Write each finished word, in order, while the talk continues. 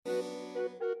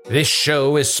This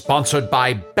show is sponsored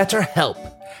by BetterHelp.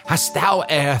 Hast thou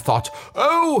e'er thought,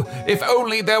 oh, if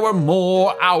only there were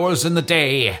more hours in the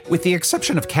day? With the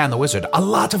exception of Can the Wizard, a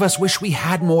lot of us wish we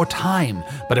had more time.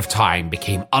 But if time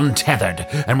became untethered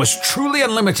and was truly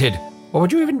unlimited, what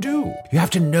would you even do? You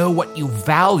have to know what you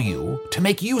value to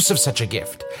make use of such a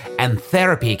gift. And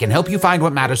therapy can help you find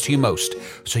what matters to you most,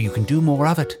 so you can do more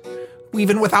of it,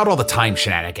 even without all the time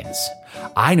shenanigans.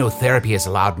 I know therapy has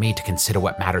allowed me to consider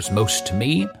what matters most to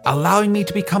me, allowing me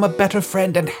to become a better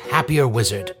friend and happier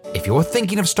wizard. If you're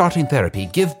thinking of starting therapy,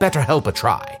 give BetterHelp a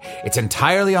try. It's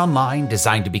entirely online,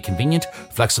 designed to be convenient,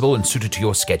 flexible, and suited to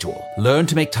your schedule. Learn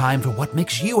to make time for what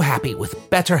makes you happy with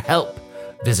BetterHelp.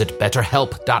 Visit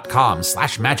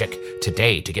betterhelp.com/magic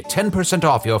today to get 10%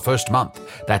 off your first month.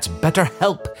 That's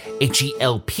BetterHelp,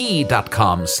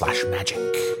 HELP.com/magic.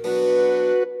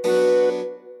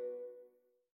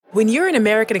 When you're an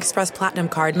American Express Platinum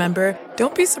card member,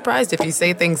 don't be surprised if you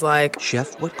say things like,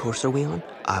 Chef, what course are we on?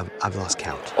 I've lost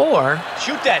count. Or,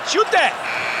 Shoot that!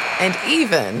 and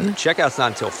even, Checkout's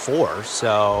not until 4,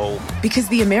 so... because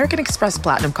the American Express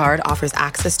Platinum Card offers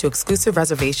access to exclusive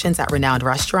reservations at renowned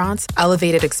restaurants,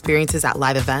 elevated experiences at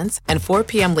live events, and 4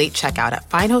 p.m. late checkout at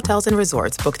fine hotels and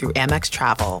resorts booked through Amex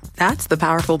Travel. That's the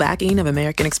powerful backing of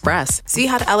American Express. See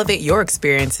how to elevate your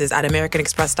experiences at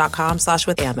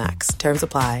americanexpress.com/withAmex. Terms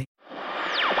apply.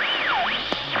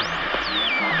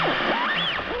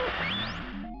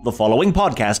 The following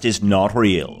podcast is not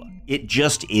real. It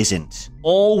just isn't.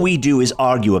 All we do is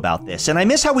argue about this, and I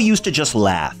miss how we used to just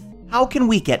laugh. How can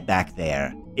we get back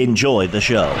there? Enjoy the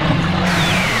show.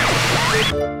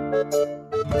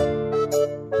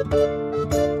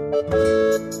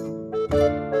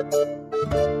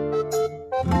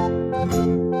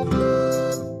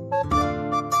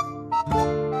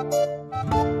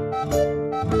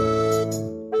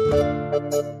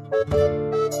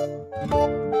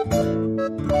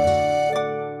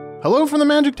 Hello from the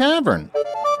Magic Tavern,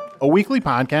 a weekly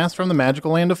podcast from the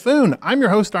magical land of Foon. I'm your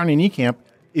host, Arnie Niekamp.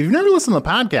 If you've never listened to the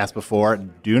podcast before,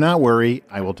 do not worry.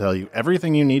 I will tell you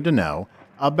everything you need to know.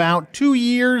 About 2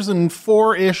 years and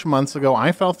 4-ish months ago,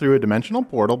 I fell through a dimensional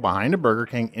portal behind a Burger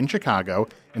King in Chicago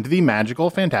into the magical,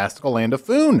 fantastical land of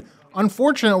Foon.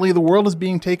 Unfortunately, the world is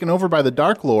being taken over by the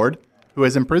Dark Lord, who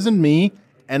has imprisoned me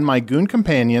and my goon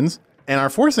companions, and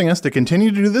are forcing us to continue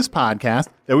to do this podcast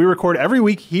that we record every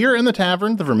week here in the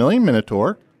tavern, the Vermilion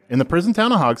Minotaur, in the prison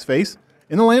town of Hogsface,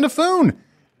 in the land of Foon.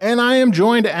 And I am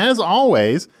joined, as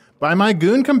always, by my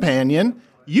goon companion,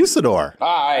 Usidore.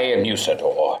 I am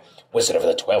Usidore, wizard of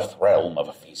the 12th realm of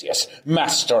Ephesius,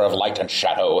 master of light and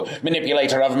shadow,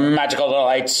 manipulator of magical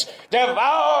delights,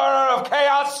 devourer of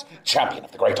chaos, champion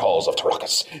of the great halls of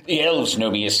Tarakas. The elves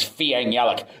know me as Fiang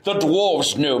Yalak, the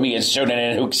dwarves know me as Zonin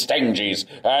and Hookstanges,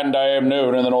 and I am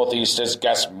known in the northeast as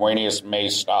Gasmoenius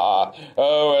Maystar.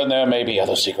 Oh, and there may be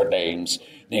other secret names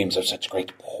of such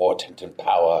great portent and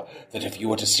power, that if you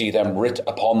were to see them writ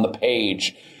upon the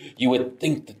page, you would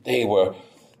think that they were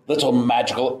little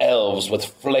magical elves with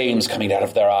flames coming out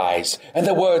of their eyes, and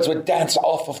the words would dance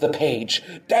off of the page,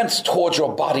 dance towards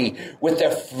your body with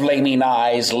their flaming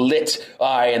eyes lit.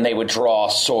 Aye, and they would draw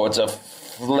swords of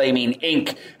flaming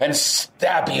ink and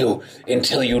stab you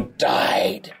until you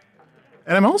died.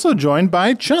 And I'm also joined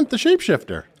by Chunt, the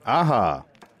shapeshifter. Aha.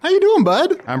 How you doing,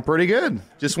 bud? I'm pretty good.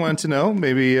 Just wanted to know,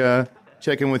 maybe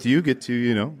check in with you, get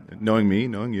to, knowing me,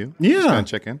 knowing you. Yeah. Just kind of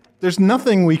check in. There's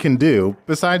nothing we can do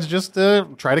besides just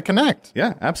try to connect.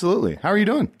 Yeah, absolutely. How are you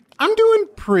doing? I'm doing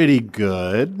pretty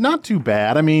good. Not too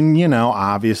bad. I mean,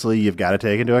 obviously you've got to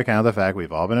take into account the fact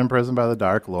we've all been imprisoned by the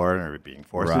Dark Lord and are being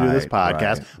forced to do this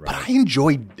podcast. But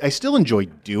I still enjoy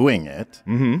doing it.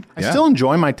 Mm-hmm. I still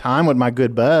enjoy my time with my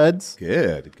good buds.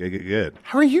 Good.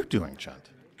 How are you doing, Chunt?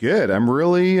 Good. I'm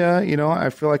really,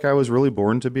 I feel like I was really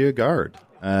born to be a guard.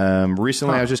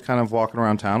 Recently, I was just kind of walking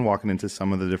around town, walking into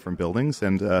some of the different buildings,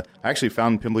 and I actually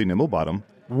found Pimbly Nimblebottom.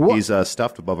 What? He's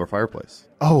stuffed above our fireplace.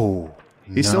 Oh,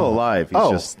 He's still alive. He's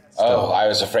just I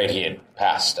was afraid he had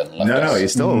passed and left us. No,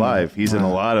 he's still alive. He's in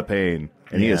a lot of pain,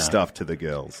 and he is stuffed to the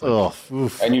gills. Oh,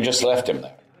 oof. And you just left him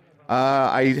there?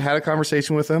 I had a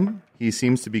conversation with him. He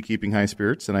seems to be keeping high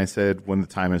spirits, and I said, when the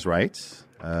time is right,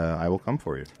 I will come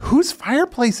for you. Whose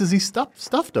fireplace is he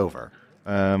stuffed over?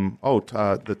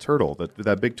 The turtle.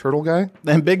 That big turtle guy?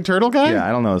 That big turtle guy? Yeah,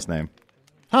 I don't know his name.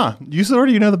 Huh. Usidore,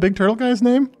 do you know the big turtle guy's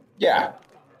name? Yeah.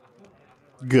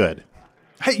 Good.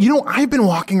 Hey, I've been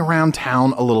walking around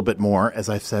town a little bit more, as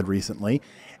I've said recently,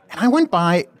 and I went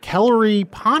by Kellery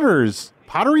Potter's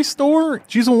pottery store.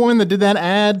 She's a woman that did that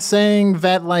ad saying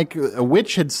that, a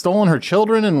witch had stolen her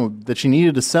children and that she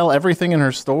needed to sell everything in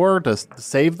her store to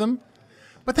save them.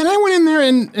 But then I went in there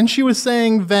and she was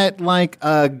saying that like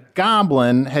a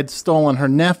goblin had stolen her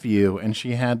nephew and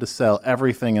she had to sell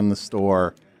everything in the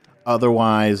store.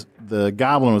 Otherwise, the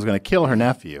goblin was going to kill her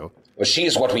nephew. Well,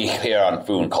 she's what we here on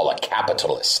Foon call a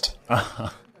capitalist.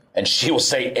 And she will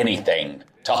say anything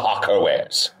to hawk her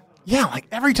wares. Yeah, like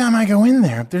every time I go in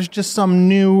there, there's just some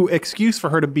new excuse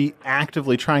for her to be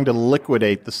actively trying to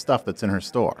liquidate the stuff that's in her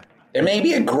store. There may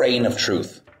be a grain of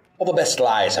truth. All the best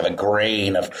lies have a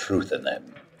grain of truth in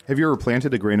them. Have you ever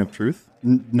planted a grain of truth?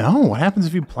 No, what happens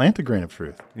if you plant a grain of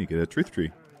truth? You get a truth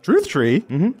tree. Truth tree?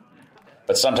 Mm-hmm.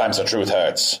 But sometimes the truth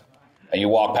hurts. And you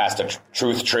walk past the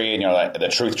truth tree and you're like, the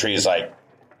truth tree is like,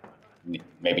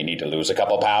 maybe need to lose a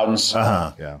couple pounds.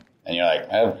 Uh-huh. Yeah. And you're like,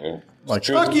 oh, Like,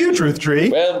 truth. fuck you, truth tree.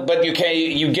 Well, but you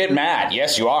get mad.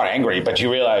 Yes, you are angry, but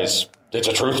you realize it's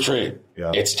a truth tree.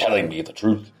 Yeah. It's telling me the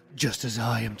truth. Just as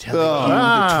I am telling you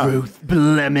the truth,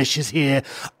 Blemish is here,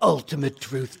 ultimate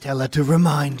truth teller, to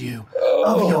remind you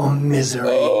of your misery.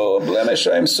 Oh, Blemish,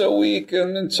 I'm so weak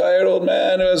and tired old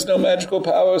man who has no magical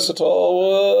powers at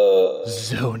all.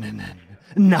 Zonanen,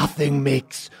 nothing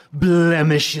makes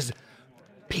Blemish's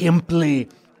pimply,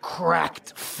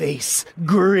 cracked face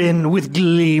grin with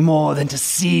glee more than to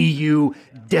see you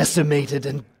decimated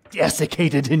and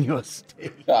desiccated in your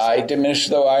state. I, diminished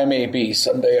though I may be,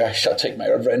 someday I shall take my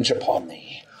revenge upon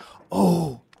thee.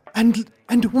 Oh, and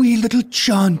wee little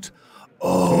Chunt.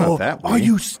 Oh, Not that wee. are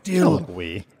you still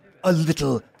We. a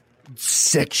little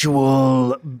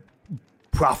sexual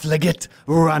profligate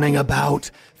running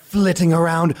about, flitting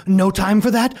around? No time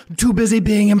for that? Too busy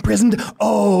being imprisoned?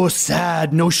 Oh,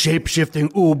 sad, no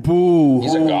shape-shifting. Oh, boo.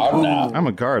 He's a god now. I'm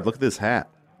a guard. Look at this hat.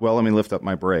 Well, let me lift up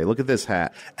my bray. Look at this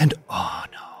hat. And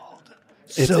Arnold.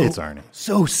 It's Arnie.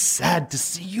 So sad to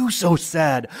see you so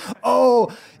sad.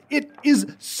 Oh, it is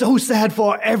so sad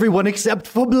for everyone except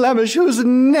for Blemish, who's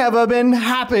never been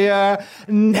happier,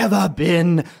 never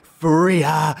been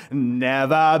freer,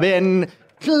 never been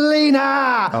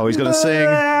cleaner. Oh, he's gonna sing.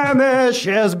 Blemish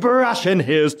is brushing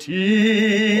his Well,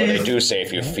 teeth. they do say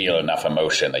if you feel enough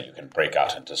emotion that you can break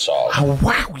out into song. Oh,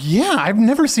 wow. Yeah, I've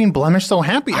never seen Blemish so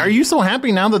happy. Are you so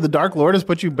happy now that the Dark Lord has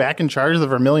put you back in charge of the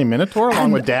Vermilion Minotaur along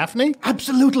And- with Daphne?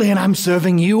 Absolutely, and I'm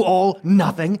serving you all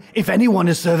nothing. If anyone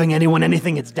is serving anyone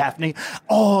anything, it's Daphne.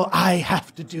 All I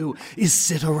have to do is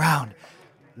sit around,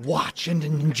 watch and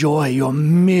enjoy your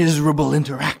miserable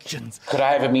interactions. Could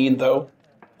I have a mead, though?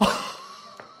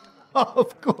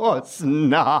 Of course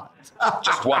not.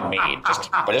 Just one mead.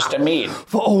 Just a mead.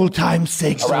 For old time's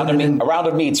sake, A round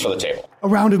of meads for the table. a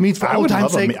round of meads for I old would time's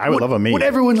love a sake. me- I would love a mead. Would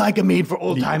everyone like a mead for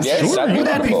old time's Yes, sake? that'd be Would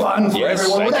that be wonderful. fun for Yes,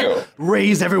 everyone? Would thank that you.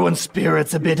 raise everyone's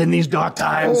spirits a bit in these dark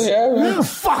times? Yeah.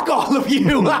 Fuck all of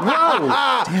you!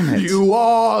 Damn it. You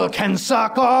all can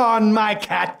suck on my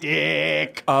cat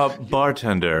dick.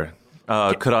 Bartender,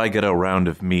 could I get a round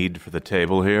of mead for the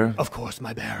table here? Of course,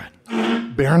 my Baron.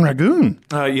 Baron Ragoon.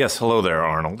 Yes, hello there,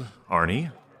 Arnold.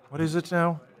 Arnie? What is it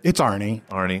now? It's Arnie.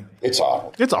 Arnie. It's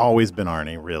Arnold. It's always been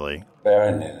Arnie, really.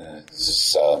 Baron,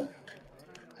 it's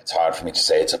hard for me to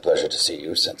say it's a pleasure to see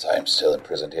you since I'm still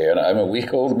imprisoned here and I'm a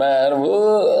weak old man.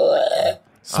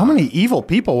 So many evil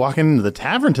people walking into the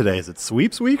tavern today. Is it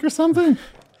Sweeps Week or something?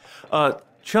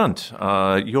 Chunt,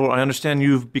 I understand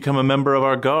you've become a member of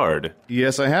our guard.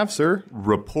 Yes, I have, sir.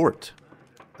 Report.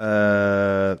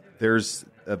 There's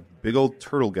a big old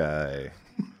turtle guy.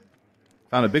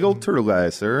 Found a big old turtle guy,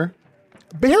 sir.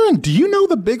 Baron, do you know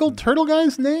the big old turtle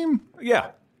guy's name?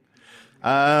 Yeah.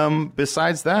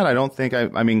 Besides that, I don't think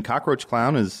I mean, Cockroach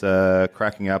Clown is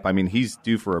cracking up. I mean, he's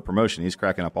due for a promotion. He's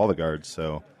cracking up all the guards,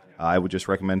 so I would just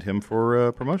recommend him for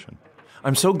a promotion.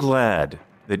 I'm so glad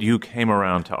that you came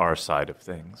around to our side of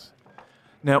things.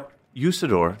 Now,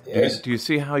 Usador, Yes? do you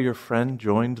see how your friend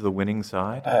joined the winning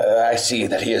side? I see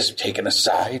that he has taken a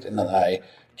side and that I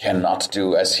cannot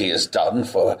do as he has done,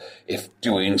 for if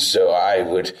doing so I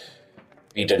would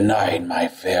be denied my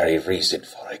very reason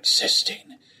for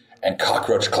existing. And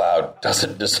Cockroach Clown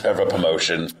doesn't deserve a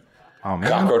promotion. Oh, man.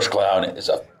 Cockroach Clown is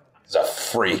a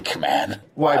freak, man.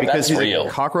 Why? Because That's he's real. a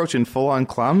cockroach in full-on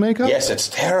clown makeup? Yes, it's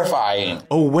terrifying.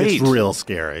 Oh, wait. It's real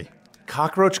scary.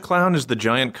 Cockroach Clown is the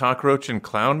giant cockroach in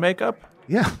clown makeup?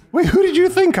 Yeah. Wait, who did you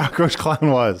think Cockroach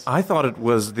Clown was? I thought it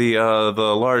was the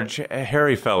large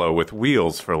hairy fellow with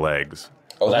wheels for legs.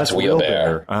 Oh, that's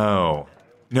Wheelbear. Oh.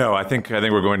 No, I think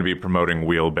we're going to be promoting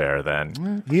Wheelbear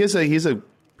then. He's a people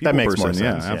That makes person. more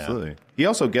sense, Yeah, yeah. absolutely. He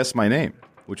also guessed my name,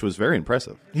 which was very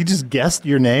impressive. You just guessed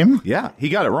your name? Yeah, he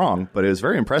got it wrong, but it was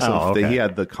very impressive Oh, okay. that he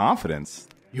had the confidence.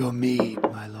 Your mead,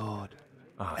 my lord.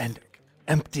 And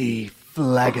empty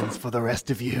flagons for the rest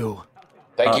of you.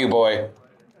 Thank you, boy.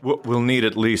 We'll need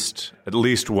at least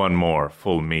one more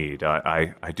full mead.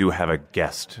 I do have a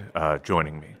guest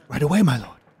joining me. Right away, my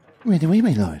lord. Right away,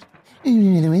 my lord.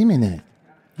 Right away, my lord.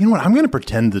 You know what? I'm going to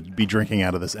pretend to be drinking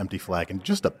out of this empty flagon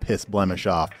just to piss Blemish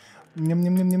off. Yum,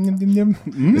 yum, yum, yum, yum, yum,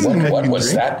 yum. What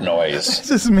was that noise? This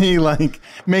is me, like,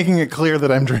 making it clear that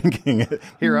I'm drinking it.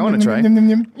 Here, I want to try. Yum, yum,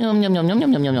 yum, Yum, yum, yum, yum,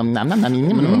 yum, yum, yum, yum, nom, nom, nom, yum,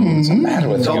 nom, nom. What's the matter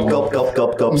with you? Gulp, gulp,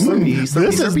 gulp, gulp. This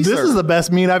is the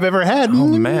best meat I've ever had. Oh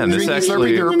man, this Drinking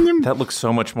actually slurpy that looks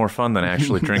so much more fun than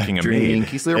actually drinking a mead.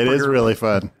 It is really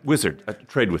fun. Wizard,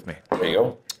 trade with me. There you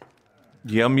go.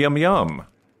 Yum yum yum,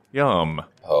 yum.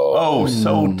 Oh,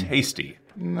 so tasty.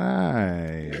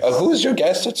 Nice. Who's your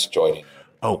guest that's joining?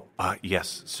 Oh,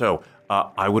 yes. So,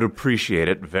 I would appreciate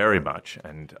it very much,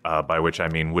 and by which I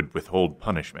mean would withhold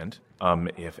punishment,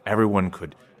 if everyone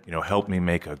could, help me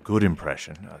make a good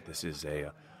impression. This is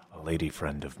a lady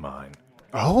friend of mine.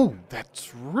 Oh,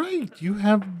 that's right. You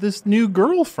have this new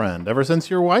girlfriend ever since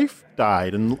your wife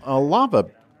died in lava.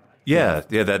 Yeah,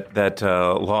 that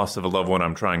loss of a loved one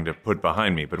I'm trying to put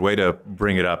behind me, but way to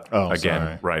bring it up again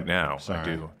sorry. right now. Sorry. I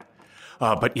do.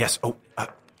 But yes,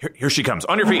 here she comes.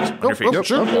 On your feet. On your feet. Yep,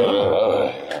 sure.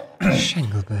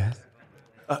 Shanglebirth,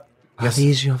 are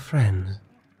these your friends?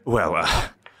 Well,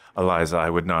 Eliza, I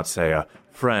would not say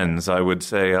friends. I would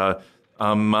say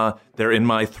they're in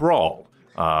my thrall.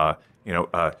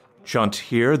 Chunt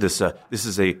here, this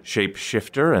is a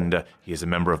shapeshifter, and he is a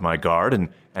member of my guard,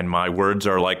 and my words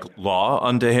are like law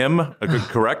unto him.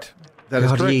 Correct? That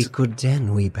is God ye correct. good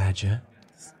den, wee badger.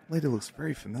 Lady looks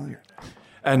very familiar.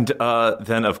 And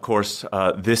then, of course,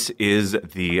 this is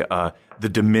the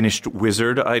diminished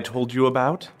wizard I told you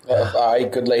about. I,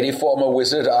 good lady, former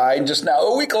wizard, I'm just now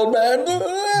a weak old man.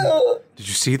 Did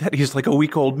you see that? He's like a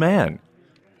weak old man.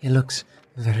 He looks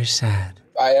very sad.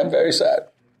 I am very sad.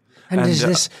 And is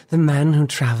this the man who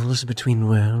travels between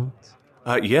worlds?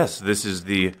 Yes, this is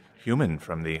the human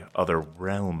from the other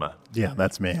realm. Yeah,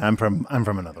 that's me. I'm from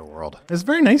another world. It's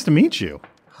very nice to meet you.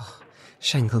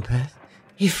 Shanglebirth,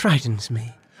 he frightens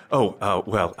me. Oh,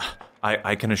 well,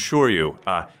 I can assure you,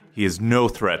 he is no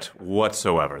threat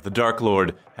whatsoever. The Dark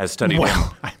Lord has studied him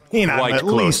I mean, I'm quite at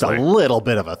least closely. a little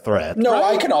bit of a threat. No,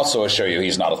 I can also assure you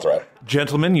he's not a threat.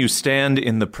 Gentlemen, you stand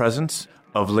in the presence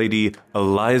of Lady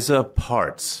Eliza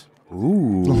Parts.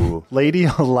 Ooh. Lady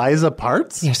Eliza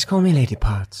Parts? Yes, call me Lady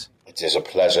Parts. It is a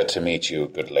pleasure to meet you,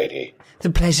 good lady. The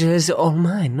pleasure is all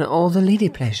mine, all the lady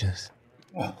pleasures.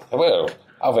 Well,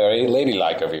 how very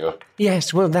ladylike of you.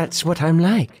 Yes, well, that's what I'm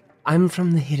like. I'm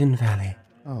from the Hidden Valley.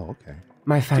 Oh, okay.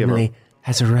 My family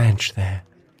has a ranch there.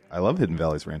 I love Hidden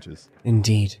Valley's ranches.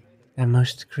 Indeed. They're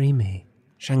most creamy.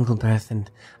 Shanglebirth and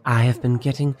I have been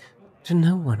getting to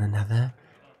know one another.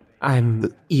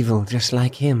 I'm evil just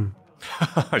like him.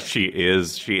 She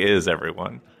is,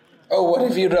 everyone. Oh, what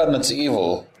have you done that's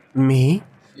evil? Me?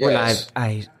 Yes.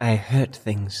 Well, I hurt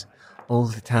things all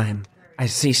the time. I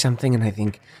see something and I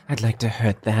think, I'd like to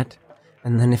hurt that.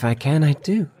 And then if I can, I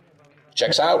do.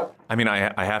 Checks out. I mean,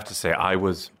 I have to say, I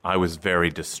was very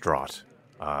distraught,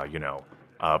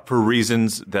 for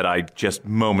reasons that I just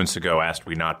moments ago asked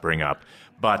we not bring up.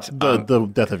 But The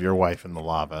death of your wife in the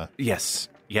lava. yes.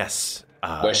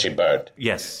 Where's she burned?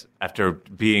 Yes, after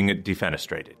being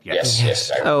defenestrated.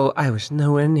 Yes. Oh, I was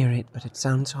nowhere near it, but it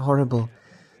sounds horrible.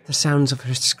 The sounds of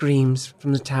her screams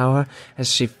from the tower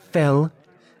as she fell,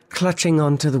 clutching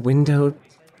onto the window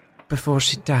before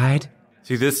she died.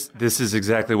 See, this is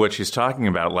exactly what she's talking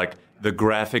about, like the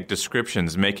graphic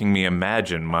descriptions making me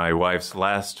imagine my wife's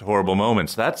last horrible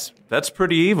moments. That's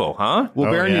pretty evil, huh? Well,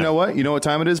 Oh, Baron, yeah. you know what? You know what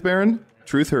time it is, Baron?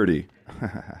 Truth hurdy.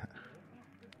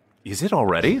 Is it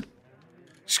already?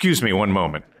 Excuse me one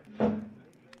moment.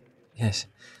 Yes.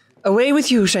 Away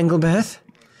with you, Shanglebirth.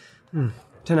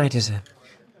 Tonight is a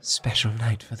special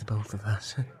night for the both of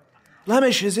us.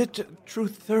 Blemish, is it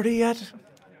Truth 30 yet?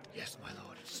 Yes, my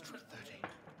lord, it's Truth 30.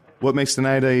 What makes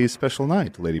tonight a special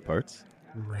night, Lady Parts?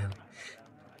 Well,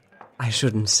 I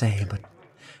shouldn't say, but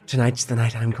tonight's the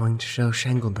night I'm going to show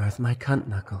Shanglebirth my cunt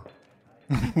knuckle.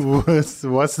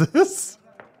 What's this?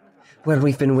 Well,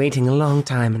 we've been waiting a long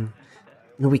time,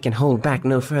 and we can hold back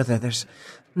no further. There's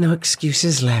no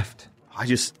excuses left. I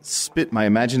just spit my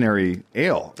imaginary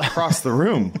ale across the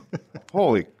room.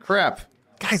 Holy crap.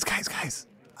 Guys.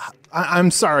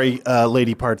 I'm sorry,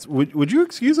 Lady Parts. Would you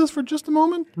excuse us for just a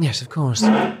moment? Yes, of course.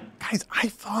 Guys, I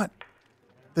thought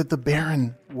that the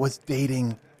Baron was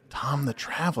dating Tom the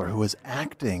Traveler, who was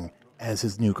acting as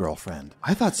his new girlfriend.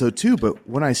 I thought so too, but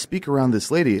when I speak around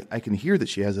this lady, I can hear that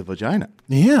she has a vagina.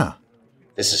 Yeah.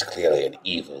 This is clearly an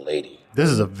evil lady. This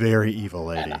is a very evil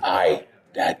lady. And I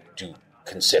do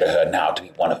consider her now to be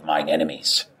one of mine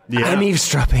enemies. Yeah. I'm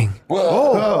eavesdropping.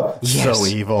 Oh, Yes. so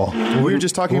evil. We were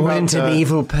just talking Wouldn't about... an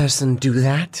evil person do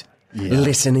that? Yeah.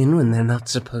 Listen in when they're not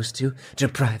supposed to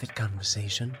private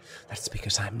conversation? That's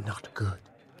because I'm not good.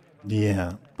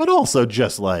 Yeah. But also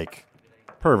just like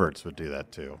perverts would do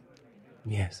that too.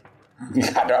 Yes.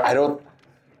 I don't.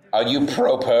 Are you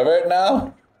pro pervert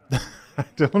now? I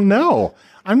don't know.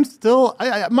 I'm still...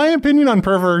 my opinion on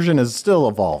perversion is still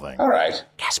evolving. All right.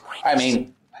 Gasmoinis. I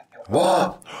mean,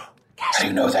 what? How do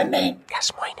you know that name?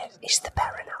 Gasmoinis is the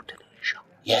Baron out in Asia.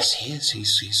 Yes, he is.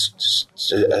 He's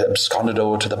absconded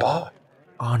over to the bar.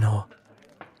 Oh no.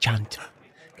 Chant.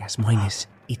 Gasmoinis,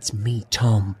 it's me,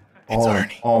 Tom.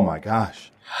 Oh my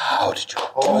gosh. How did you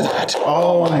do that?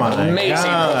 Oh my Amazing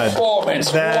God.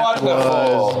 performance. That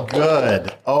Wonderful. was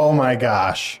good. Oh my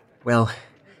gosh. Well,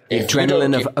 the If you don't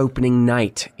adrenaline of get- opening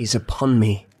night is upon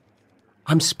me.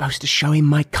 I'm supposed to show him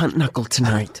my cunt knuckle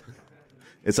tonight.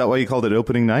 Is that why you called it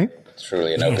opening night?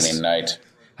 Truly an Yes. opening night.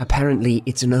 Apparently,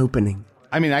 it's an opening.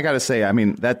 I mean, I gotta say,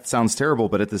 that sounds terrible,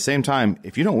 but at the same time,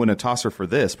 if you don't win a tosser for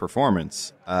this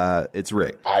performance, it's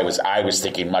rigged. I was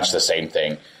thinking much the same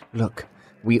thing. Look,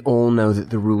 we all know that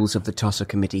the rules of the Tosser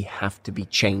Committee have to be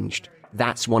changed.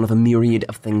 That's one of a myriad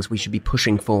of things we should be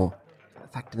pushing for. The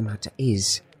fact of the matter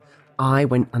is, I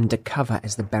went undercover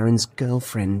as the Baron's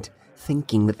girlfriend,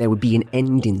 thinking that there would be an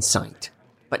end in sight.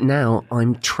 But now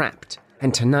I'm trapped,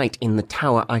 and tonight in the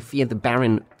tower I fear the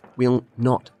Baron will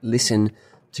not listen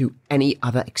to any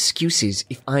other excuses.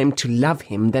 If I'm to love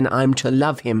him, then I'm to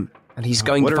love him. And he's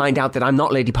going to find out that I'm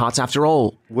not Lady Parts after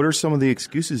all. What are some of the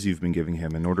excuses you've been giving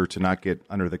him in order to not get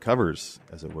under the covers,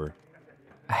 as it were?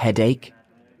 A headache.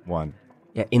 One.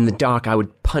 Yeah, in the dark I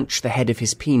would punch the head of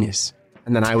his penis.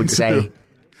 And then I would say...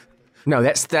 No,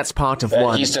 that's part of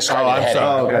one. He's describing a headache.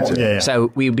 Gotcha. Yeah.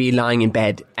 So we would be lying in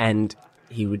bed, and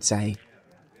he would say,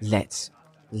 "Let's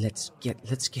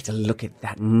get a look at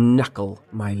that knuckle,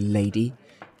 my lady."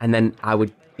 And then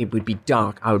it would be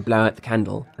dark. I would blow out the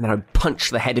candle, and then I would punch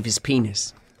the head of his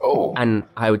penis. Oh. And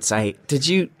I would say, "Did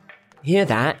you hear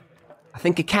that? I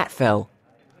think a cat fell.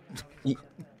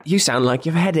 You sound like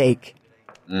you have a headache."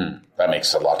 That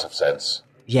makes a lot of sense.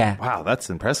 Yeah. Wow, that's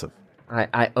impressive.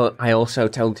 I also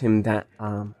told him that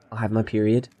I'll have my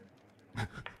period.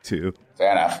 Two.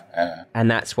 Fair enough. And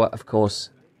that's what, of course,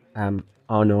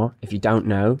 Arnor, if you don't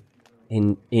know,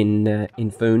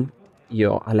 in Foon,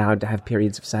 you're allowed to have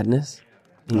periods of sadness,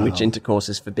 in which intercourse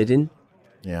is forbidden.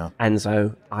 Yeah. And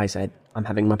so I said, I'm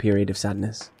having my period of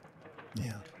sadness.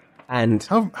 Yeah. And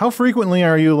How frequently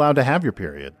are you allowed to have your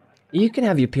period? you can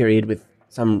have your period with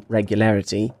some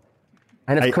regularity.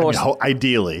 And of course,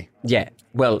 ideally. yeah,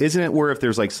 well, Isn't it where if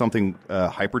there's like something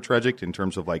hyper tragic in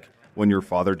terms of like when your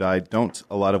father died, don't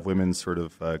a lot of women's sort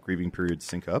of grieving periods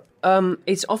sync up?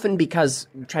 it's often because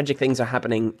tragic things are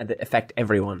happening that affect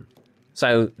everyone.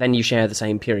 So then you share the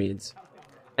same periods.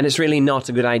 And it's really not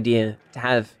a good idea to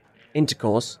have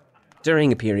intercourse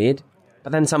during a period,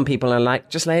 but then some people are like,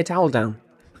 just lay a towel down.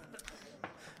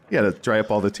 Yeah, to dry up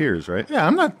all the tears, right? Yeah,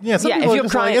 I'm not. Yeah, some Yeah, people if are you're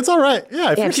just like, crying- it's all right.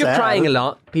 Yeah, If you're sad. crying a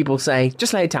lot, people say,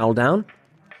 just lay a towel down.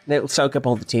 It'll soak up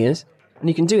all the tears, and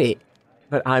you can do it.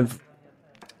 But I've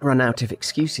run out of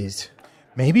excuses.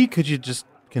 Maybe could you just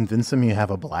convince him you have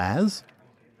a blaz?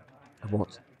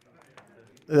 What?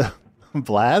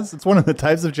 Blaz? It's one of the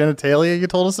types of genitalia you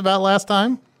told us about last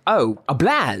time. Oh, a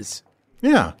blaz.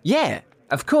 Yeah. Yeah,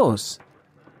 of course.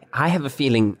 I have a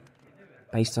feeling,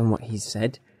 based on what he's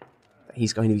said, that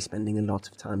he's going to be spending a lot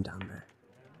of time down there.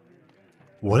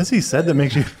 What has he said that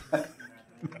makes you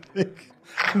think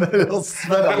that he'll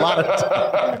spend a lot of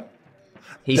time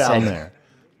He down said, there?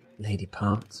 Lady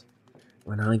Parts,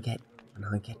 when I get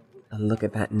a look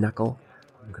at that knuckle,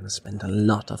 I'm going to spend a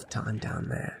lot of time down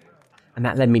there. And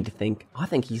that led me to think, I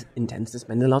think he intends to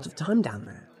spend a lot of time down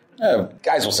there.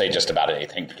 Guys will say just about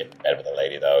anything to get to bed with a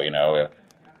lady, though. You know.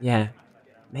 Yeah.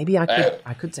 Maybe I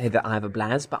could say that I have a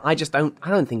blaz, but I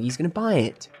don't think he's going to buy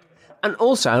it. And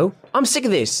also, I'm sick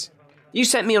of this. You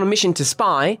sent me on a mission to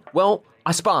spy. Well,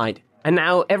 I spied. And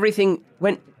now everything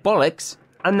went bollocks.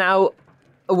 And now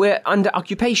we're under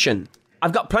occupation.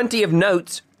 I've got plenty of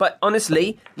notes, but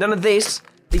honestly, none of this.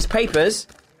 These papers,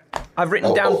 I've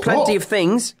written down plenty of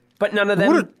things, but none of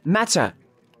them matter.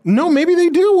 No, maybe they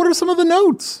do. What are some of the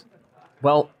notes?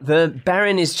 Well, the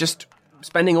Baron is just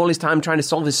spending all his time trying to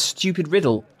solve this stupid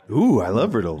riddle. Ooh, I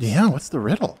love riddles. Yeah, what's the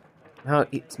riddle? Oh,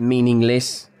 it's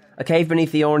meaningless. A cave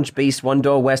beneath the orange beast, 1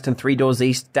 door west and 3 doors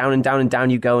east. Down and down and down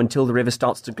you go until the river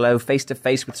starts to glow. Face to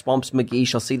face with Swamps McGee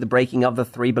shall see the breaking of the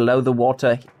 3. Below the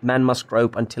water, man must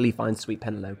grope until he finds sweet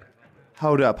Penelope.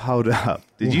 Hold up.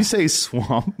 Did you say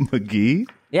Swamp McGee?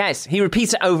 Yes, he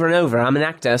repeats it over and over. I'm an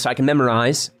actor, so I can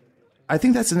memorize. I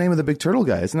think that's the name of the big turtle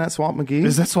guy. Isn't that Swamp McGee?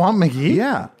 Is that Swamp McGee?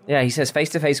 Yeah. Yeah, he says, face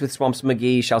to face with Swamps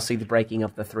McGee shall see the breaking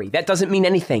of the 3. That doesn't mean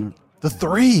anything. The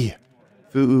 3.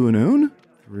 Fu'unun?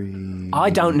 3. I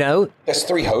don't know. There's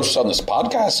 3 hosts on this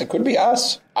podcast. It could be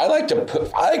us. I like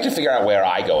to figure out where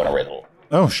I go in a riddle.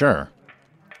 Oh, sure.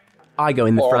 I go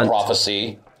in the Or front. a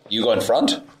prophecy. You go in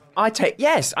front? I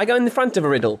go in the front of a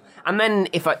riddle. And then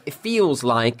if it feels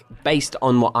like, based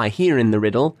on what I hear in the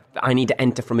riddle, that I need to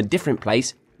enter from a different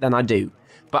place, then I do.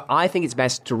 But I think it's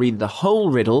best to read the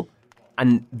whole riddle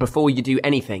and before you do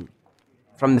anything,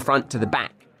 from the front to the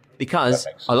back. Because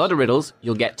a lot of riddles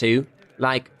you'll get to,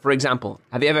 like, for example,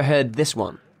 have you ever heard this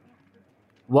one?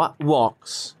 What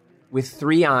walks with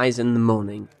 3 eyes in the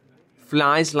morning,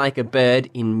 flies like a bird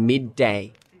in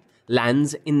midday,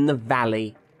 lands in the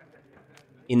valley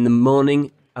in the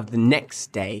morning of the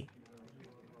next day,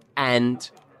 and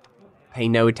pay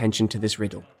no attention to this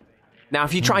riddle. Now,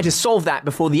 if you try to solve that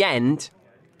before the end,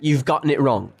 you've gotten it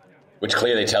wrong. Which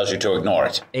clearly tells you to ignore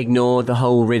it. Ignore the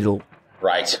whole riddle.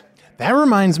 Right. That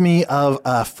reminds me of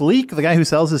Fleek, the guy who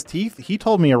sells his teeth. He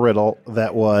told me a riddle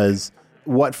that was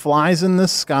what flies in the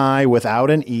sky without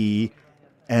an E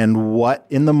and what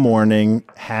in the morning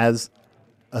has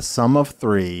a sum of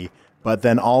 3, but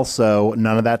then also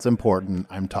none of that's important.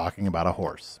 I'm talking about a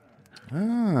horse.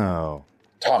 Oh.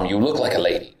 Tom, you look like a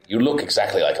lady. You look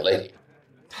exactly like a lady.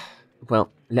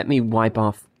 Well, let me wipe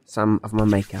off some of my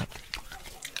makeup.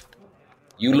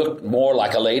 You look more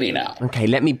like a lady now. Okay,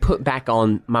 let me put back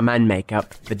on my man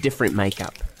makeup, the different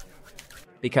makeup.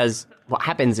 Because what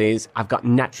happens is I've got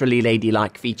naturally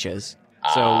ladylike features.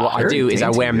 So what I do is I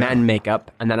wear man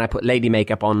makeup and then I put lady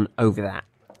makeup on over that.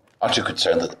 Aren't you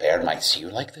concerned that the Baron might see you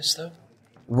like this, though?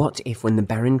 What if when the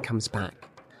Baron comes back,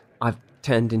 I've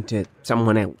turned into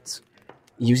someone else,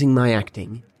 using my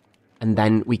acting, and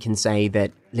then we can say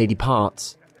that Lady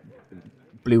Parts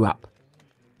blew up?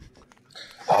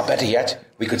 Better yet,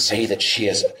 we could say that she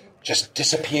has just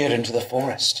disappeared into the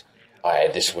forest.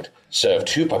 This would serve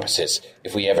 2 purposes.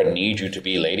 If we ever need you to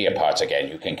be Lady Parts again,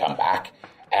 you can come back.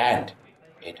 And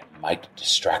it might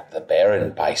distract the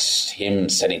Baron by him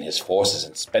sending his forces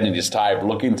and spending his time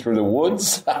looking through the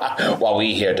woods, while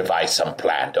we here devise some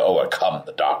plan to overcome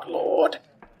the Dark Lord.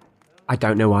 I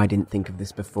don't know why I didn't think of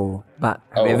this before, but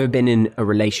have you ever been in a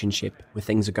relationship where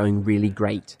things are going really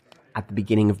great at the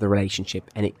beginning of the relationship,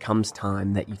 and it comes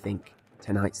time that you think,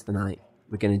 tonight's the night,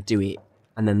 we're going to do it,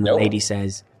 and then the lady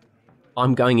says,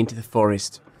 I'm going into the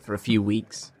forest for a few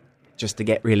weeks just to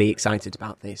get really excited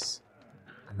about this,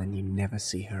 and then you never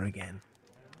see her again.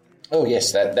 Oh,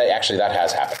 yes, that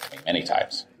has happened to me many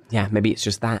times. Yeah, maybe it's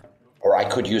just that. Or I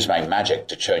could use my magic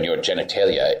to turn your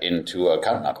genitalia into a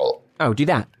cunt knuckle. Oh, do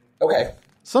that. Okay.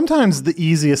 Sometimes the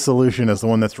easiest solution is the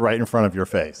one that's right in front of your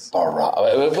face. All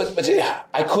right, but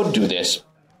I could do this,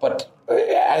 but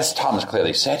as Thomas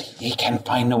clearly said, he can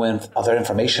find no other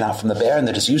information out from the Baron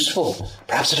that is useful.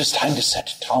 Perhaps it is time to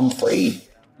set Tom free.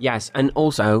 Yes, and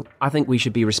also, I think we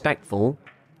should be respectful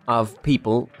of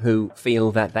people who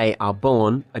feel that they are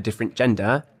born a different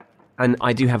gender, and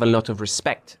I do have a lot of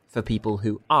respect for people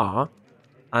who are,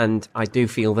 and I do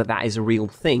feel that that is a real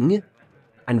thing,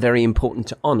 and very important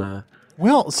to honor.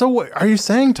 Well, so are you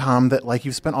saying, Tom, that like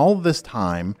you've spent all of this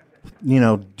time,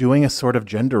 doing a sort of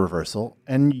gender reversal,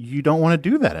 and you don't want to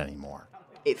do that anymore?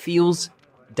 It feels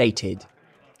dated.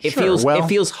 It Sure,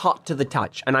 feels hot to the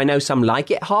touch, and I know some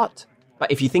like it hot,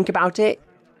 but if you think about it,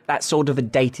 that's sort of a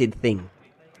dated thing.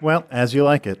 Well, as you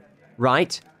like it.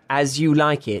 Right? As you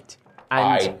like it. And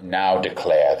I now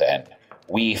declare, then,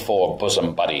 we 4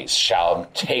 bosom buddies shall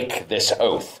take this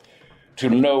oath to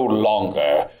no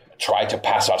longer try to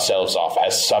pass ourselves off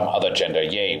as some other gender.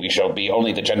 Yea, we shall be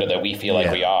only the gender that we feel like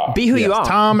we are. Be who you are.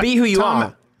 Tom, be who you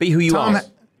are. Be who you are.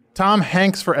 Tom,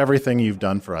 thanks for everything you've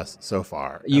done for us so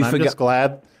far. I'm just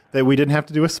glad that we didn't have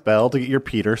to do a spell to get your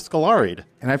Peter Scolari'd.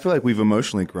 And I feel like we've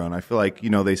emotionally grown. I feel like,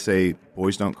 they say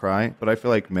boys don't cry, but I feel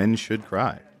like men should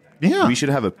cry. Yeah. We should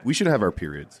have our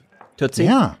periods. Tootsie?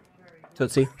 Yeah.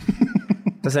 Tootsie?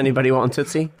 Does anybody want a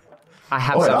Tootsie? I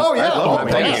have some. Oh, yeah.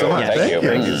 Thank you so much. Thank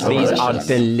you. These are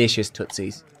delicious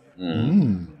Tootsies.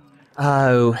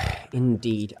 Oh,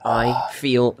 indeed. I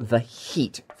feel the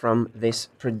heat from this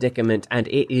predicament, and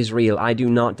it is real. I do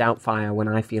not doubt fire when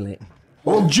I feel it.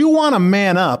 Well, do you want to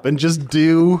man up and just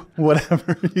do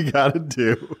whatever you got to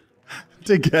do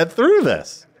to get through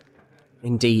this?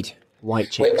 Indeed.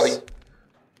 White chicks. Wait.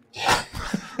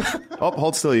 Oh,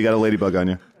 hold still. You got a ladybug on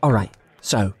you. All right.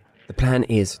 So, the plan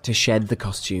is to shed the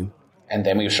costume. And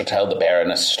then we shall tell the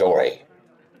Baron a story.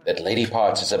 That Lady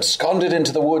Parts has absconded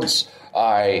into the woods.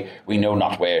 We know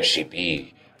not where she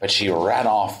be, but she ran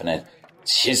off in a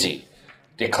tizzy,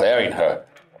 declaring her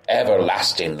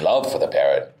everlasting love for the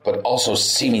Baron, but also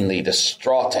seemingly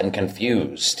distraught and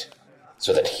confused,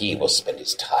 so that he will spend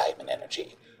his time and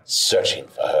energy searching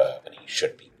for her when he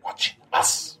should be watching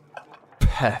us.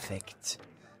 Perfect.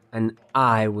 And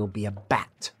I will be a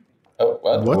bat. Oh,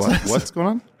 what? What's going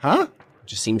on? Huh?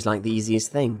 Just seems like the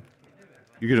easiest thing.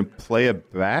 You're going to play a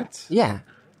bat? Yeah,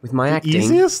 with my acting.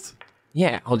 Easiest?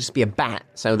 Yeah, I'll just be a bat,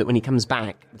 so that when he comes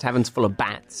back, the tavern's full of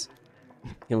bats.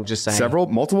 He'll just say...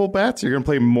 Multiple bats? You're going to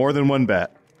play more than one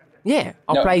bat? Yeah,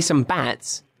 I'll play some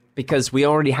bats, because we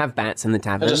already have bats in the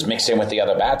tavern. I'll just mix in with the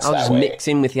other bats I'll that just way. mix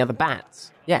in with the other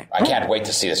bats. Yeah. I can't wait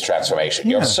to see this transformation.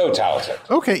 You're so talented.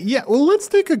 Okay, yeah. Well, let's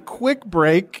take a quick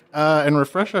break and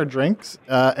refresh our drinks.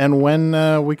 And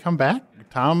when we come back,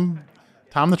 Tom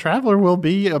the Traveler will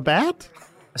be a bat?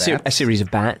 A series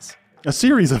of bats. A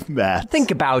series of bats.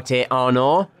 Think about it,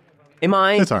 Arnor.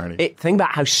 It's Arnie. Think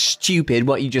about how stupid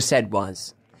what you just said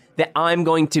was. That I'm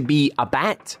going to be a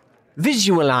bat?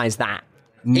 Visualize that.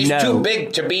 He's no. too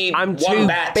big to be I'm one too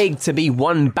bat. big to be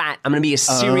one bat. I'm going to be a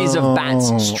series of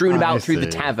bats strewn about I through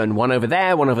the see. tavern. One over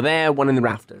there, one in the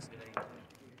rafters.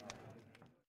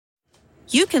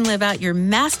 You can live out your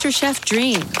MasterChef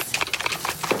dreams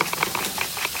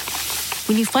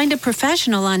when you find a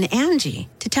professional on Angie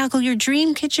to tackle your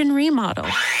dream kitchen remodel.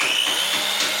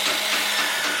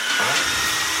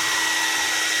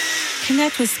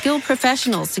 Connect with skilled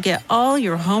professionals to get all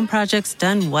your home projects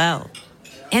done well.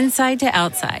 Inside to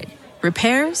outside,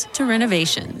 repairs to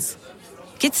renovations.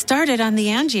 Get started on the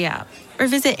Angie app or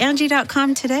visit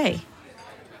Angie.com today.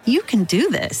 You can do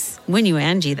this when you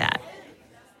Angie that.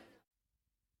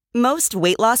 Most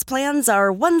weight loss plans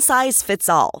are one size fits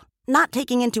all, not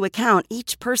taking into account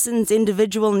each person's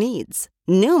individual needs.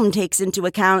 Noom takes into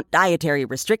account dietary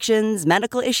restrictions,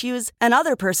 medical issues, and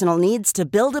other personal needs to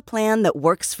build a plan that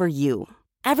works for you.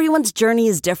 Everyone's journey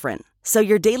is different, so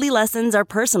your daily lessons are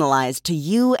personalized to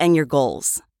you and your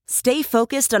goals. Stay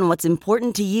focused on what's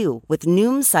important to you with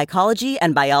Noom's psychology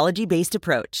and biology-based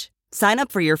approach. Sign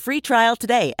up for your free trial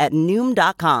today at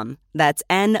Noom.com. That's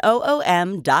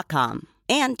Noom.com.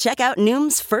 And check out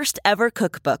Noom's first ever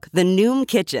cookbook, The Noom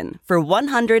Kitchen, for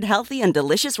 100 healthy and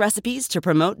delicious recipes to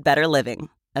promote better living.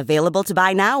 Available to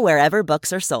buy now wherever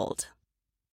books are sold.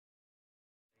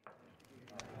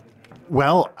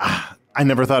 Well, I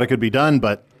never thought it could be done,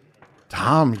 but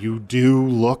Tom, you do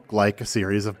look like a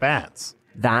series of bats.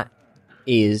 That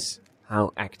is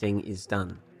how acting is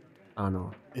done,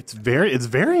 Arnor. It's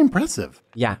very impressive.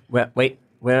 Yeah. Where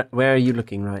are you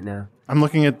looking right now? I'm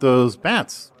looking at those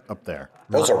bats up there.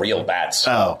 Those are real bats.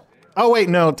 Oh, wait,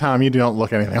 no, Tom, you don't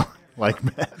look anything like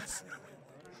bats.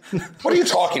 What are you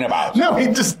talking about? No,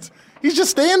 he's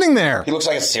just standing there. He looks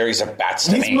like a series of bats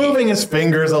to me. He's moving his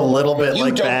fingers a little bit You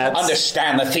like don't bats.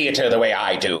 understand the theater the way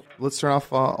I do. Let's turn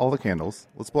off all the candles.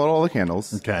 Let's blow out all the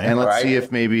candles. Okay. And let's Alright. see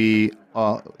if maybe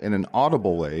in an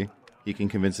audible way he can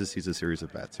convince us he's a series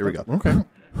of bats. Here we go. Okay.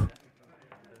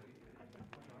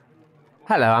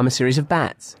 Hello, I'm a series of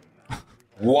bats.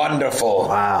 Wonderful.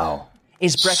 Wow.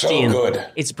 It's Brechtian. So good.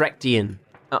 It's Brechtian.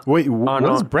 Wait, what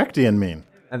does Brechtian mean?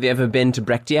 Have you ever been to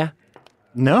Brechtia?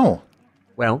 No.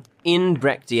 Well, in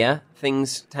Brechtia,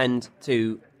 things tend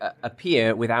to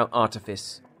appear without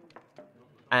artifice.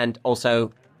 And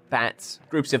also,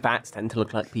 groups of bats tend to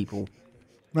look like people.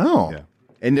 No. Yeah.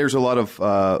 And there's a lot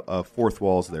of fourth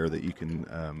walls there that you can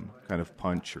kind of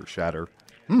punch or shatter.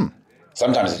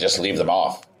 Sometimes they just leave them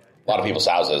off. A lot of people's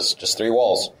houses, just 3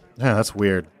 walls. Yeah, that's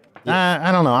weird.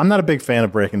 I don't know. I'm not a big fan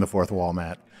of breaking the fourth wall,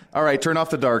 Matt. All right, turn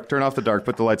off the dark.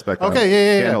 Put the lights back on.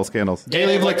 Okay, yeah. Candles.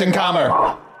 Galev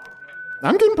Lichtenkammer.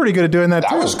 I'm getting pretty good at doing that,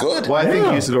 too. That was good. Well, I think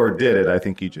Usador did it. I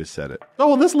think you just said it. Oh,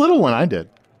 well, this little one I did.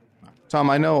 Tom,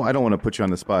 I know I don't want to put you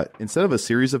on the spot. Instead of a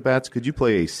series of bats, could you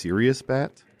play a serious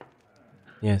bat?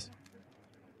 Yes.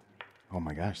 Oh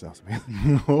my gosh, that was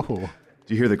amazing. Oh.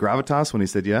 Do you hear the gravitas when he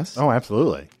said yes? Oh,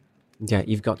 absolutely. Yeah,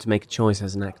 you've got to make a choice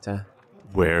as an actor.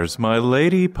 Where's my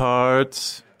lady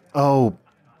parts? Oh,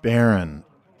 Baron.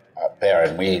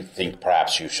 Baron, we think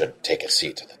perhaps you should take a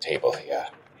seat at the table here.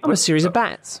 I'm a series of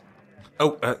bats.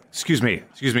 Oh, excuse me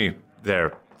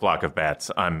there, flock of bats.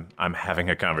 I'm having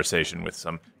a conversation with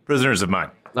some prisoners of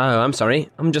mine. Oh, I'm sorry.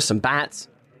 I'm just some bats.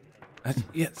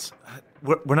 Yes,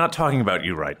 we're not talking about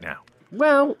you right now.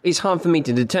 Well, it's hard for me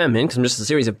to determine because I'm just a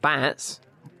series of bats.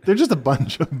 They're just a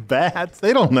bunch of bats.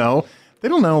 They don't know. They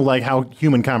don't know, like, how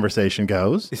human conversation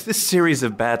goes. Is this series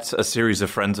of bats a series of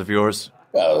friends of yours?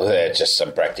 Well, they're just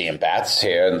some Brechtian bats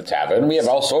here in the tavern. We have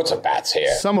all sorts of bats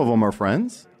here. Some of them are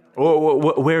friends.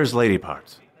 Where's Lady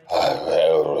Parts?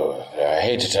 Well, I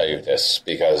hate to tell you this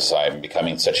because I'm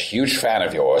becoming such a huge fan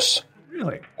of yours.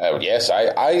 Really? Yes,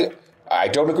 I I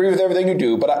don't agree with everything you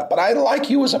do, but I like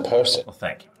you as a person. Well,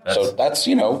 thank you. So that's,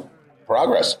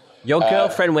 progress. Your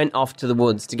girlfriend went off to the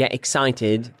woods to get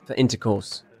excited for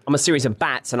intercourse. I'm a series of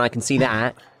bats, and I can see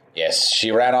that. Yes,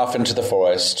 she ran off into the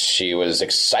forest. She was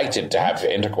excited to have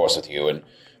intercourse with you and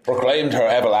proclaimed her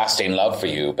everlasting love for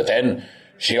you, but then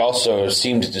she also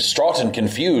seemed distraught and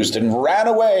confused and ran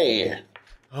away.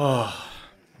 Oh,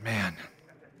 man.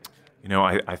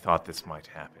 I thought this might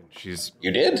happen.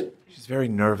 You did? She's very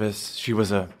nervous. She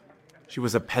was a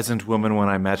peasant woman when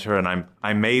I met her, and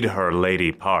I made her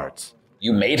lady parts.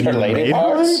 You made her lady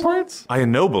parts? I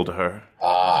ennobled her.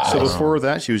 So before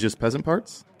that, she was just peasant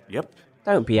parts? Yep.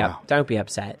 Don't be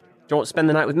upset. Do you want to spend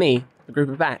the night with me, a group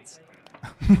of bats?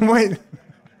 Wait.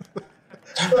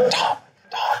 Tom,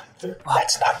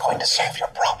 that's not going to solve your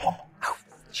problem. Oh,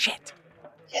 shit.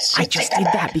 Yes, I just did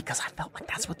that because I felt like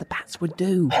that's what the bats would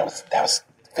do. That was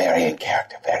very in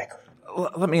character, very good.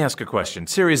 Let me ask a question.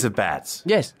 Series of bats.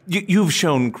 Yes. You've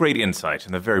shown great insight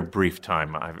in the very brief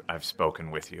time I've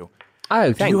spoken with you.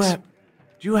 Oh, thanks. Do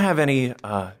you have any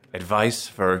advice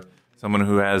for someone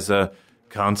who has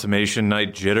consummation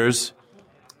night jitters?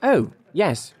 Oh,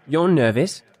 yes. You're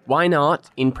nervous. Why not,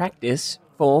 in practice,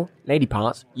 for lady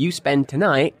parts, you spend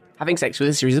tonight having sex with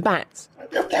a series of bats?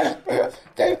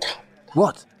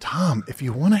 What? Tom, if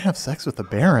you want to have sex with the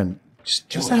Baron,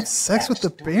 just have sex with the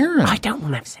Baron. I don't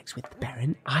want to have sex with the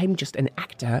Baron. I'm just an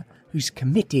actor who's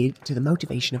committed to the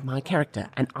motivation of my character.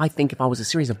 And I think if I was a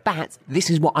series of bats, this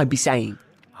is what I'd be saying.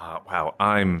 Wow,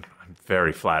 I'm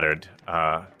very flattered.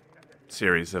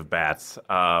 Series of bats.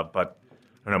 But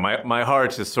I don't know, my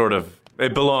heart is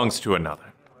it belongs to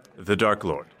another. The Dark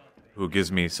Lord, who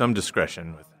gives me some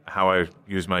discretion with how I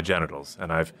use my genitals.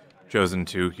 And I've chosen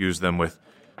to use them with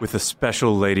the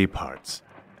special lady parts.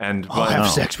 And I'll have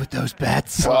sex with those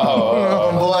bats.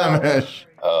 Oh, blemish.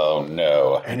 Oh,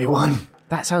 no. Anyone?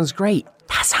 That sounds great.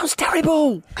 That sounds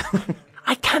terrible.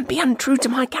 I can't be untrue to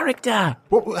my character.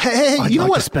 Well, hey, I'd you know like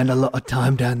what? to spend a lot of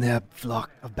time down there, flock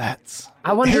of bats.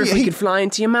 I wonder if we Hey. could fly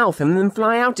into your mouth and then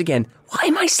fly out again. What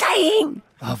am I saying?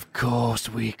 Of course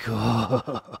we could.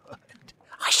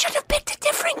 I should have picked a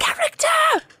different character.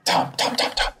 Tom.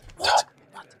 What?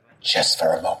 Just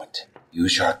for a moment,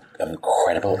 use your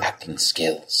incredible acting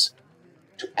skills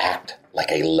to act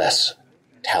like a less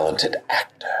talented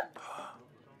actor.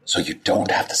 So you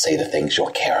don't have to say the things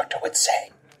your character would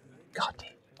say. God damn.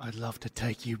 I'd love to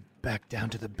take you back down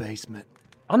to the basement.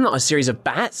 I'm not a series of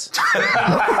bats.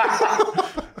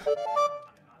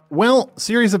 Well,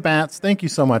 series of bats, thank you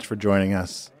so much for joining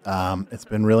us. It's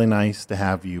been really nice to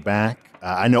have you back.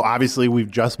 I know, obviously,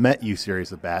 we've just met you,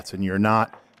 series of bats, and you're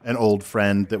not an old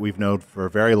friend that we've known for a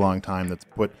very long time that's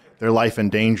put their life in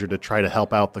danger to try to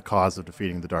help out the cause of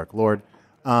defeating the Dark Lord.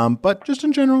 But just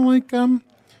in general,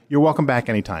 you're welcome back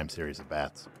anytime, series of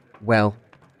bats. Well,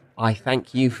 I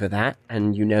thank you for that,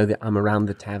 and you know that I'm around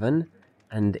the tavern,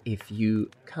 and if you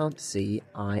can't see,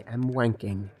 I am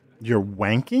wanking. You're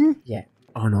wanking? Yeah.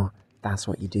 Oh no, that's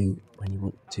what you do when you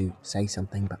want to say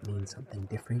something but mean something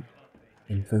different.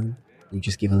 In Foon, you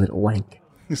just give a little wank.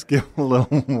 Just give a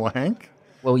little wank?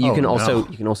 Well, you can no.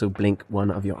 also blink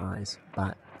one of your eyes,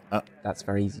 but that's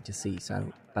very easy to see.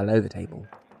 So below the table,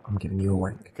 I'm giving you a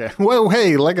wank. Okay. Whoa,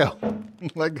 hey, let go.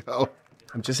 Let go.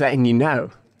 I'm just letting you know.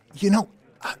 You know,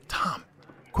 Tom,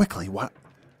 quickly, while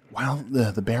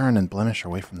the Baron and Blemish are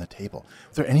away from the table,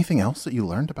 is there anything else that you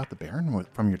learned about the Baron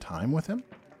from your time with him?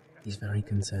 He's very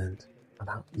concerned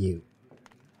about you.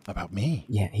 About me?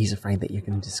 Yeah, he's afraid that you're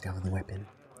going to discover the weapon.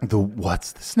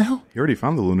 What's this now? You already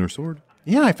found the lunar sword.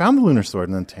 Yeah, I found the lunar sword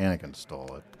and then Tanakin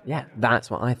stole it. Yeah,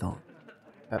 that's what I thought.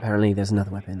 But apparently there's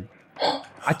another weapon.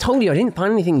 I told you I didn't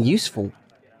find anything useful.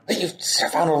 But you've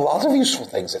found a lot of useful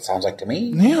things, it sounds like to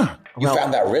me. Yeah. You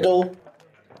found that riddle.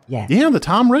 Yeah. Yeah, the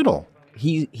Tom riddle.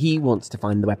 He wants to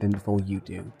find the weapon before you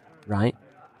do, right?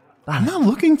 I'm not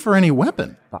looking for any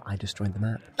weapon. But I destroyed the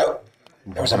map. Oh,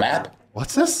 there was a map?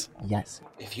 What's this? Yes.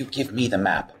 If you give me the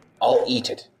map, I'll eat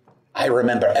it. I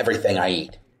remember everything I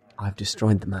eat. I've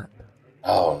destroyed the map.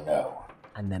 Oh, no.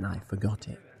 And then I forgot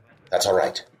it. That's all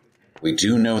right. We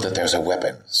do know that there's a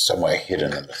weapon somewhere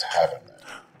hidden in the tavern.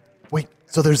 Wait,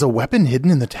 so there's a weapon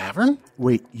hidden in the tavern?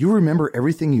 Wait, you remember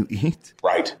everything you eat?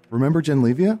 Right. Remember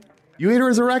Genlevia? You ate her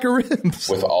as a rack of ribs.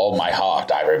 With all my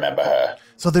heart, I remember her.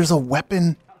 So there's a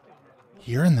weapon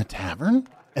here in the tavern?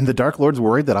 And the Dark Lord's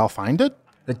worried that I'll find it?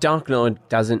 The Dark Lord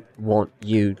doesn't want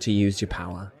you to use your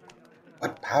power.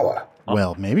 What power?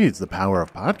 Well, maybe it's the power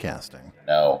of podcasting.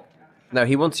 No. No,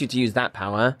 he wants you to use that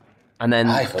power, and then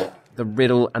the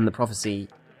riddle and the prophecy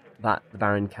that the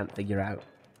Baron can't figure out,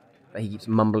 that he keeps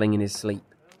mumbling in his sleep.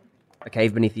 A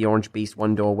cave beneath the Orange Beast,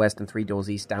 1 door west and 3 doors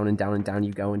east, down and down and down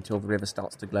you go until the river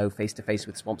starts to glow. Face to face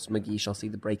with Swamps McGee shall see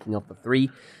the breaking of the 3.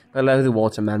 Below the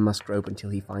water, man must grope until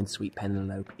he finds sweet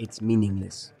Penelope. It's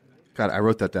meaningless. God, I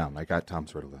wrote that down. I got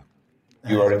Tom's riddle down.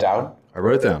 You wrote it down? I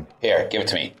wrote it down. Here, give it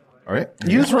to me. All right.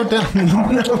 You just wrote down.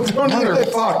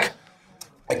 Fuck.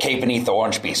 A cave beneath the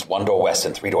Orange Beast, 1 door west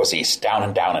and 3 doors east, down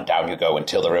and down and down you go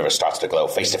until the river starts to glow.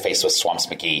 Face to face with Swamps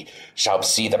McGee shall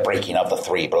see the breaking of the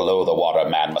 3. Below the water,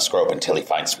 man must grope until he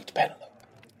finds sweet Penelope.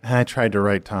 I tried to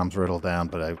write Tom's riddle down,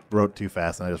 but I wrote too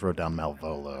fast, and I just wrote down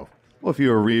Malvolo. Well, if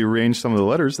you rearrange some of the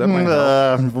letters, that might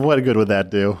help. What good would that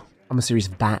do? I'm a series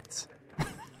of bats.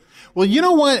 Well, you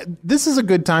know what? This is a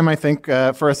good time, I think,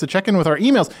 for us to check in with our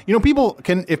emails. You know,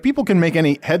 if people can make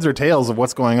any heads or tails of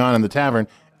what's going on in the tavern,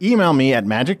 email me at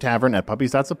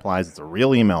magictavern@puppies.supplies. It's a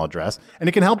real email address, and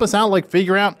it can help us out, like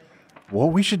figure out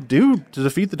what we should do to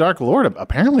defeat the Dark Lord.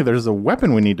 Apparently, there's a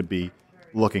weapon we need to be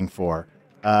looking for.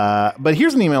 But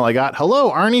here's an email I got.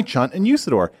 Hello, Arnie, Chunt, and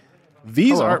Usador.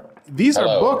 These are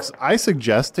books I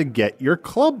suggest to get your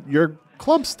club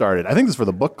started. I think this is for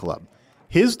the book club.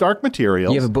 His Dark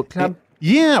Materials. You have a book club?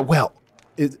 Yeah, well,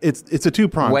 it's a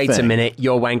two-pronged thing. Wait a minute,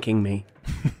 you're wanking me.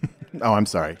 Oh, I'm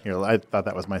sorry. Here, I thought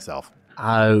that was myself.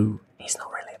 Oh, it's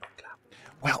not really a book club.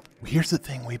 Well, here's the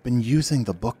thing. We've been using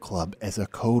the book club as a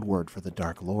code word for the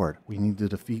Dark Lord. We need to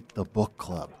defeat the book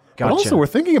club. Gotcha. But also, we're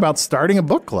thinking about starting a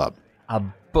book club. A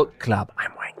book club?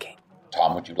 I'm wanking.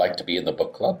 Tom, would you like to be in the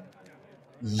book club?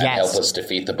 Yes. And help us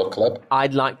defeat the book club?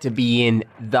 I'd like to be in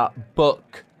the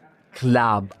book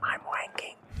club. I'm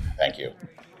wanking. Thank you.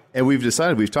 And we've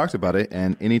talked about it,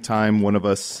 and anytime one of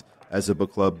us as a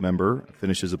book club member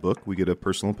finishes a book, we get a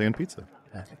personal pan pizza.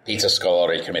 Pizza Skull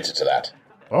already committed to that.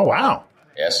 Oh, wow.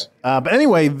 Yes. But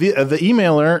anyway, the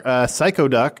emailer,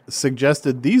 Psychoduck,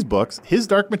 suggested these books, His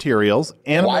Dark Materials,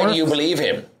 Animorphs. Why do you believe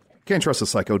him? Can't trust a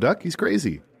Psychoduck. He's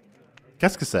crazy.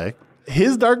 Qu'est-ce que c'est?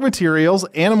 His Dark Materials,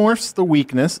 Animorphs, The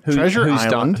Weakness, Treasure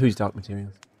Island. Who's Dark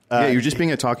Materials? Yeah, you're just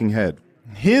being a talking head.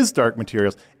 His Dark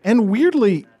Materials. And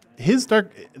weirdly, His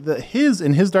Dark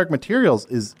Materials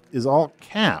is all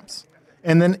caps.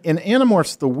 And then in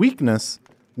Animorphs, The Weakness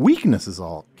is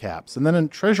all caps. And then in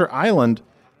Treasure Island,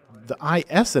 the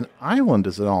IS in Island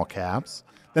is in all caps.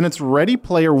 Then it's Ready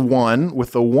Player One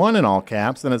with the 1 in all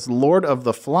caps. Then it's Lord of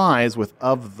the Flies with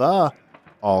of the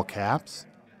all caps.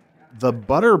 The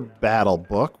Butter Battle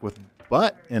book with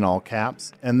butt in all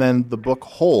caps. And then the book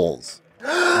Holes,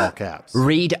 all caps.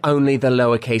 Read only the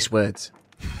lowercase words.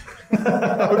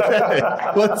 Okay,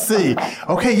 let's see.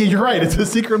 Okay, you're right. It's a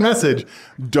secret message.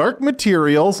 Dark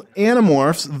Materials,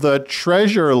 Animorphs, The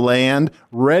Treasure Land,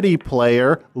 Ready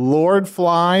Player, Lord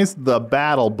Flies, The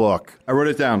Battle Book. I wrote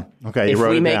it down. Okay, if you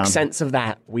wrote we it make down. sense of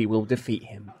that, we will defeat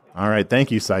him. All right,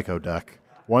 thank you, Psycho Duck.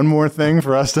 One more thing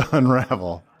for us to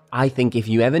unravel. I think if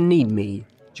you ever need me,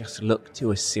 just look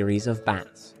to a series of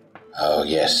bats. Oh,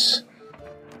 yes.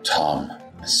 Tom,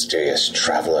 mysterious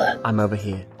traveler. I'm over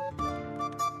here.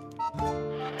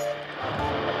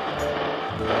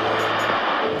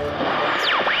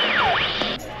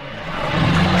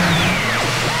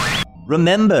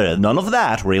 Remember, none of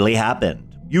that really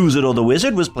happened. Usador the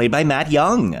Wizard was played by Matt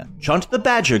Young. Chunt the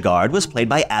Badger Guard was played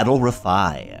by Adol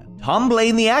Rafai. Tom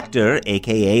Blaine the actor,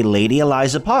 aka Lady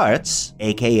Eliza Parts,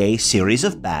 aka Series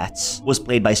of Bats, was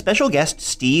played by special guest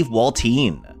Steve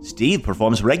Waltine. Steve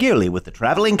performs regularly with the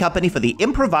traveling company for the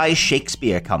Improvised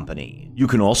Shakespeare Company. You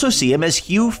can also see him as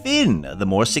Hugh Finn, the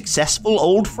more successful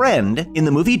old friend, in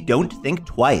the movie Don't Think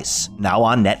Twice, now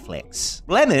on Netflix.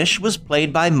 Blemish was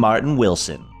played by Martin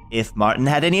Wilson. If Martin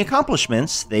had any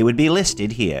accomplishments, they would be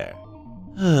listed here.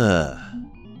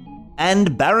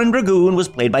 And Baron Dragoon was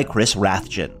played by Chris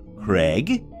Rathjen.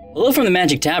 Craig? Hello from the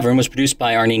Magic Tavern was produced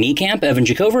by Arnie Niekamp, Evan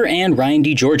Jacover, and Ryan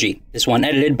D. Georgie. This one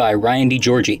edited by Ryan D.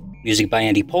 Georgie. Music by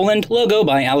Andy Poland, logo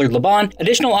by Allard Laban,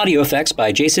 additional audio effects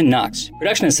by Jason Knox,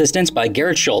 production assistance by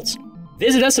Garrett Schultz.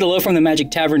 Visit us at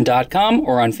hellofromthemagictavern.com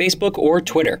or on Facebook or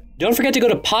Twitter. Don't forget to go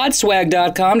to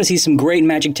podswag.com to see some great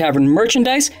Magic Tavern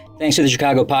merchandise, thanks to the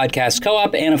Chicago Podcast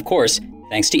Co-op, and of course,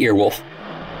 thanks to Earwolf.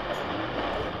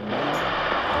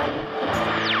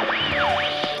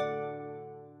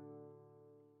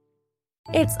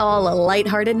 It's all a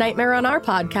lighthearted nightmare on our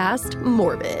podcast,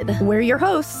 Morbid. We're your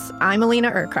hosts. I'm Alina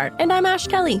Urquhart. And I'm Ash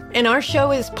Kelly. And our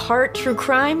show is part true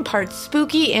crime, part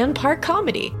spooky, and part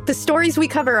comedy. The stories we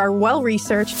cover are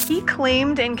well-researched. He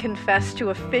claimed and confessed to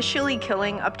officially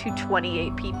killing up to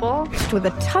 28 people. With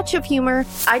a touch of humor.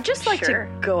 I'd just like to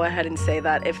go ahead and say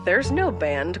that if there's no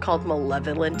band called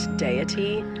Malevolent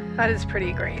Deity, that is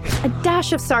pretty great. A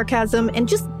dash of sarcasm and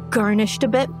just garnished a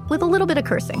bit with a little bit of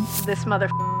cursing. This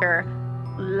motherfucker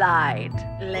Lied.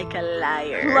 Like a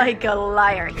liar. Like a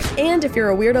liar. And if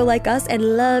you're a weirdo like us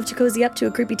and love to cozy up to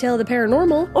a creepy tale of the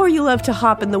paranormal, Or you love to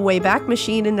hop in the Wayback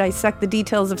Machine and dissect the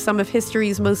details of some of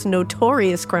history's most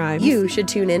notorious crimes, you should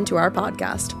tune in to our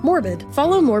podcast, Morbid.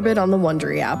 Follow Morbid on the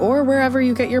Wondery app or wherever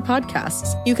you get your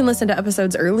podcasts. You can listen to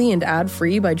episodes early and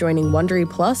ad-free by joining Wondery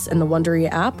Plus in the Wondery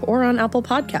app or on Apple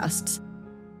Podcasts.